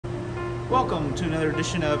Welcome to another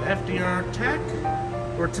edition of FDR Tech,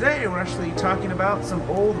 where today we're actually talking about some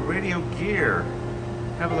old radio gear.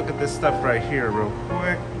 Have a look at this stuff right here real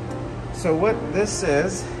quick. So what this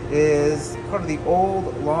is part of the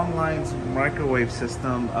old long lines microwave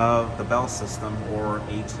system of the Bell system, or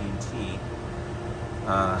AT&T.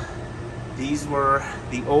 These were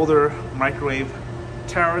the older microwave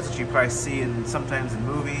towers that you probably see sometimes in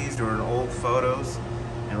movies or in old photos.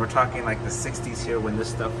 And we're talking like the 60s here when this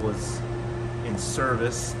stuff was in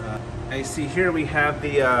service. You see here we have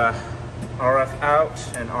the RF out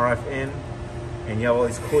and RF in, and you have all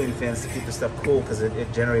these cooling fans to keep the stuff cool because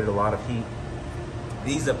it generated a lot of heat.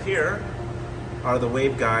 These up here are the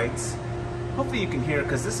Waveguides. Hopefully you can hear,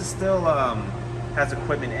 because this is still has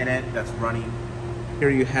equipment in it that's running.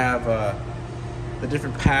 Here you have the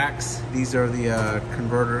different packs. These are the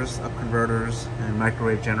converters, up converters, and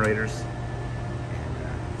microwave generators.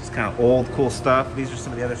 Just kind of old, cool stuff. These are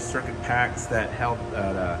some of the other circuit packs that help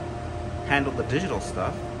handle the digital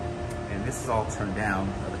stuff. And this is all turned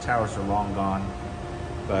down. The towers are long gone,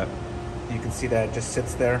 but you can see that it just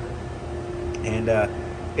sits there. And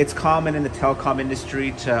it's common in the telecom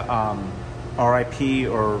industry to RIP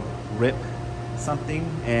or RIP something,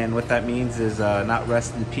 and what that means is not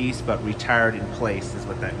rest in peace, but retired in place is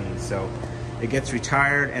what that means. So it gets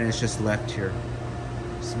retired and it's just left here.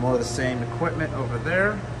 Some more of the same equipment over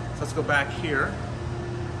there. So let's go back here,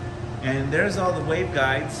 and there's all the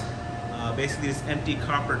waveguides. Basically just empty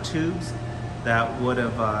copper tubes that would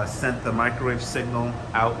have sent the microwave signal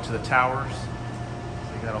out to the towers.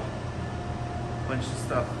 So you got a bunch of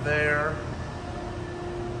stuff there,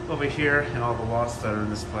 over here, and all the wasps that are in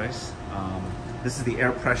this place. This is the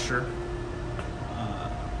air pressure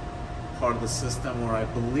part of the system, where I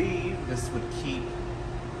believe this would keep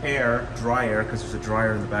air, dry air, because there's a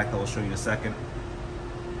dryer in the back that I'll show you in a second,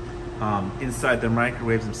 inside the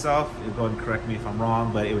microwaves themselves. You'll go ahead and correct me if I'm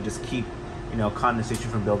wrong, but it would just keep, condensation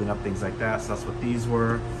from building up, things like that. So that's what these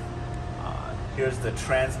were. Here's the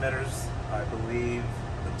transmitters, I believe,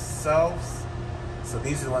 themselves. So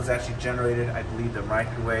these are the ones that actually generated, I believe, the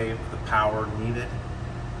microwave, the power needed.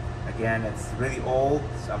 Again, it's really old,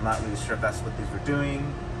 so I'm not really sure if that's what these were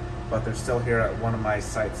doing, but they're still here at one of my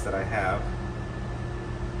sites that I have.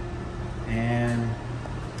 And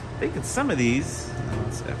I think in some of these,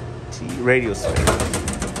 it's FT radio spare.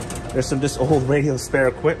 There's some just old radio spare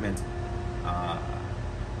equipment.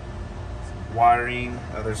 Wiring,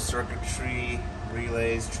 other circuitry,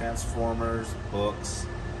 relays, transformers, books.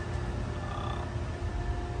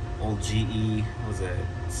 Old GE, what was it?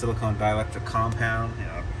 Silicon dielectric compound.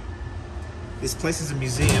 This place is a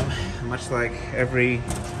museum, much like every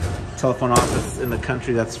telephone office in the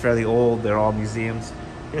country that's fairly old. They're all museums.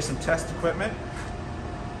 Here's some test equipment.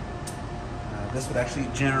 This would actually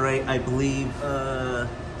generate, I believe,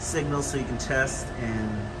 signals so you can test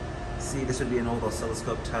and see. This would be an old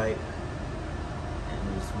oscilloscope type. And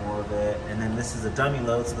there's more of it. And then this is a dummy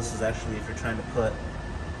load, so this is actually if you're trying to put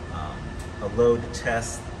a load to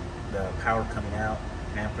test the power coming out,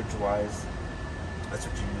 amperage wise. That's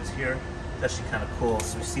what you use here. It's actually kind of cool.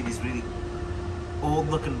 So we see these really old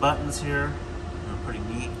looking buttons here. They're pretty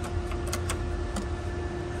neat.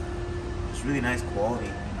 It's really nice quality.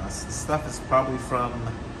 This stuff is probably from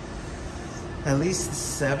at least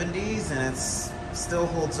the 70s, and it still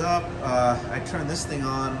holds up. I turned this thing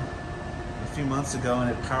on a few months ago and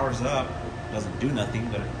it powers up. It doesn't do nothing,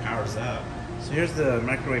 but it powers up. So here's the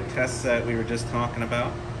microwave test set we were just talking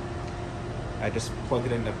about. I just plug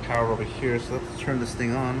it into power over here, so let's turn this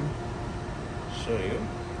thing on. Show you.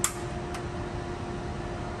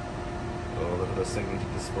 Oh, look at those signature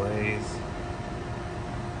displays.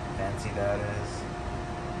 Fancy that is.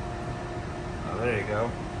 Oh, there you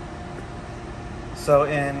go. So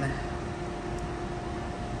in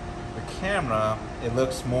the camera, it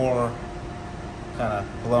looks more kind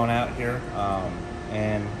of blown out here,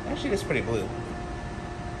 and actually it's pretty blue.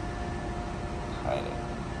 Hide it.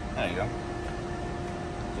 There you go.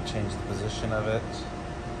 Change the position of it,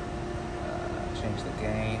 change the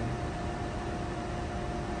gain.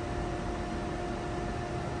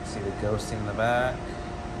 See the ghosting in the back.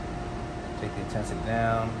 Take the intensity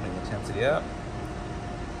down, bring the intensity up.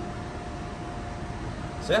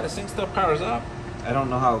 So yeah, this thing still powers up. I don't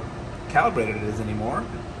know how calibrated it is anymore.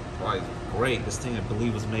 Probably great. This thing I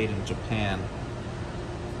believe was made in Japan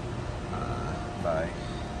by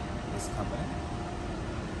this company.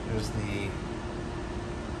 Here's the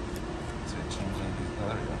oh,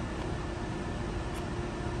 there we go.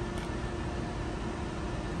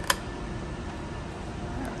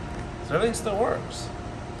 So everything still works.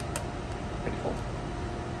 Pretty cool.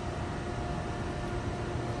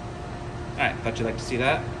 Alright, thought you'd like to see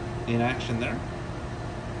that. in action there.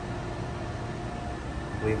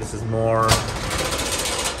 I believe this is more,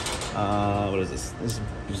 what is this? This is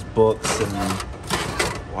just books and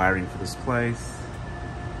wiring for this place.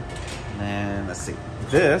 And then, let's see,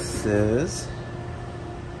 this is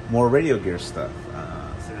more radio gear stuff.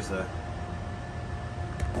 So there's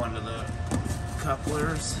one of the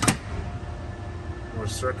couplers, more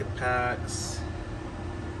circuit packs,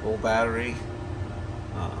 old battery,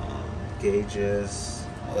 gauges.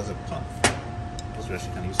 Oh, there's a pump. Those are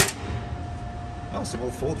actually kind of useful. Oh, some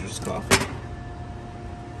old Folgers coffee.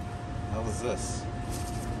 What was this?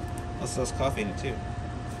 Oh, it sells coffee in it too.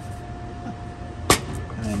 Huh.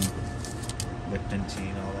 And then Lipton tea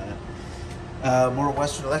and all that. More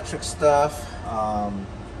Western Electric stuff.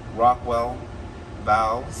 Rockwell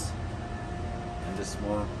valves. And just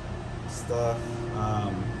more stuff.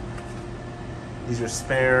 These are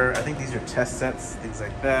spare, I think these are test sets, things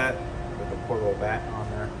like that, with a portable bat on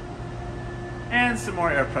there. And some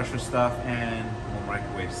more air pressure stuff and more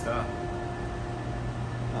microwave stuff.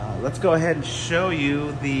 Let's go ahead and show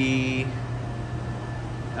you the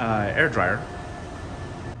air dryer.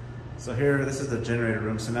 So here, this is the generator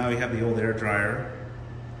room. So now we have the old air dryer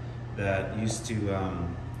that used to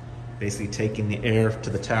basically take in the air to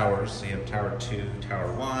the towers. So you have tower 2,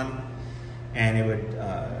 tower 1, and it would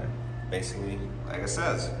basically, like it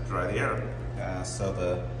says, dry the air.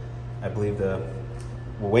 So I believe the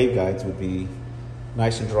Waveguides would be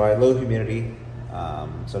nice and dry, low humidity,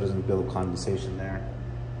 so it doesn't build condensation there.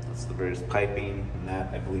 That's the various piping, and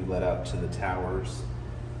that I believe led out to the towers.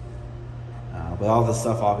 But all this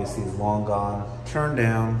stuff obviously is long gone, turned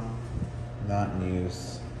down, not in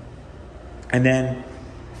use. And then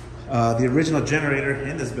the original generator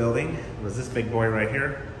in this building was this big boy right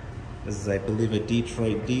here. This is, I believe, a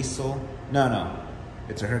Detroit diesel. No,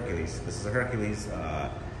 it's a Hercules. This is a Hercules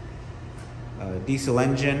diesel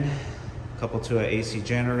engine, coupled to an AC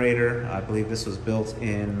generator. I believe this was built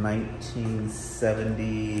in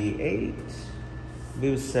 1978. I believe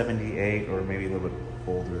it was 78, or maybe a little bit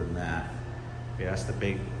older than that. Yeah, that's the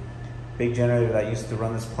big generator that used to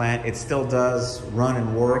run this plant. It still does run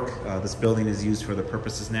and work. This building is used for the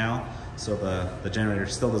purposes now, so the generator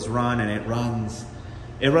still does run, and it runs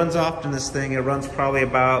often, this thing. It runs probably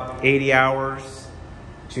about 80 hours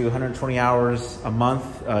to 120 hours a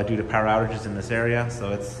month due to power outages in this area. So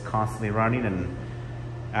it's constantly running, and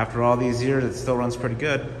after all these years, it still runs pretty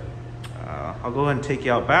good. I'll go ahead and take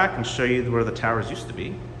you out back and show you where the towers used to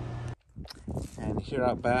be. And here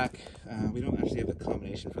out back, we don't actually have a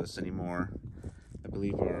combination for this anymore. I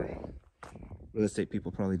believe our real estate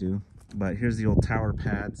people probably do. But here's the old tower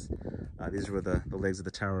pads. These are where the legs of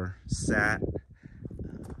the tower sat.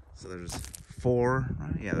 So there's 4,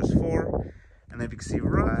 right? Yeah, there's 4. And then if you can see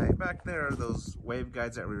right back there, those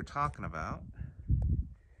waveguides that we were talking about,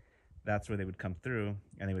 that's where they would come through,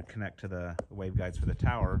 and they would connect to the waveguides for the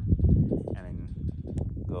tower, and then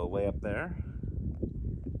go way up there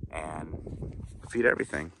and feed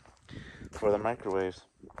everything for the microwaves.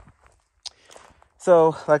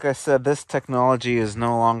 So, like I said, this technology is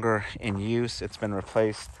no longer in use. It's been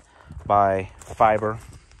replaced by fiber.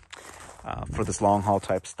 For this long haul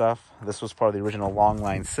type stuff. This was part of the original long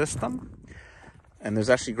line system. And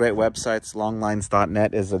there's actually great websites.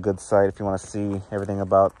 Longlines.net is a good site if you want to see everything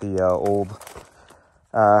about the old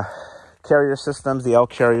carrier systems, the L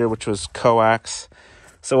carrier, which was coax.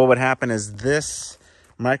 So what would happen is this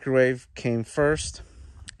microwave came first,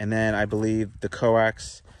 and then I believe the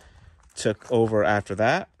coax took over after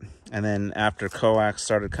that. And then after coax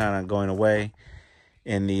started kind of going away,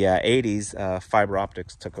 in the 80s, fiber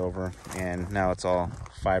optics took over, and now it's all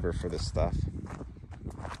fiber for this stuff.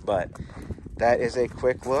 But that is a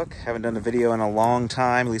quick look. Haven't done a video in a long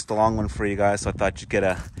time, at least a long one for you guys, so I thought you'd get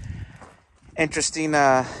a interesting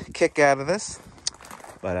kick out of this.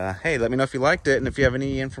 But hey, let me know if you liked it, and if you have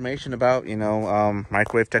any information about,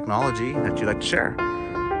 microwave technology that you'd like to share,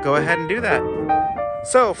 go ahead and do that.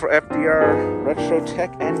 So for FDR Retro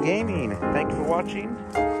Tech and Gaming, thank you for watching.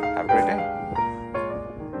 Have a great day.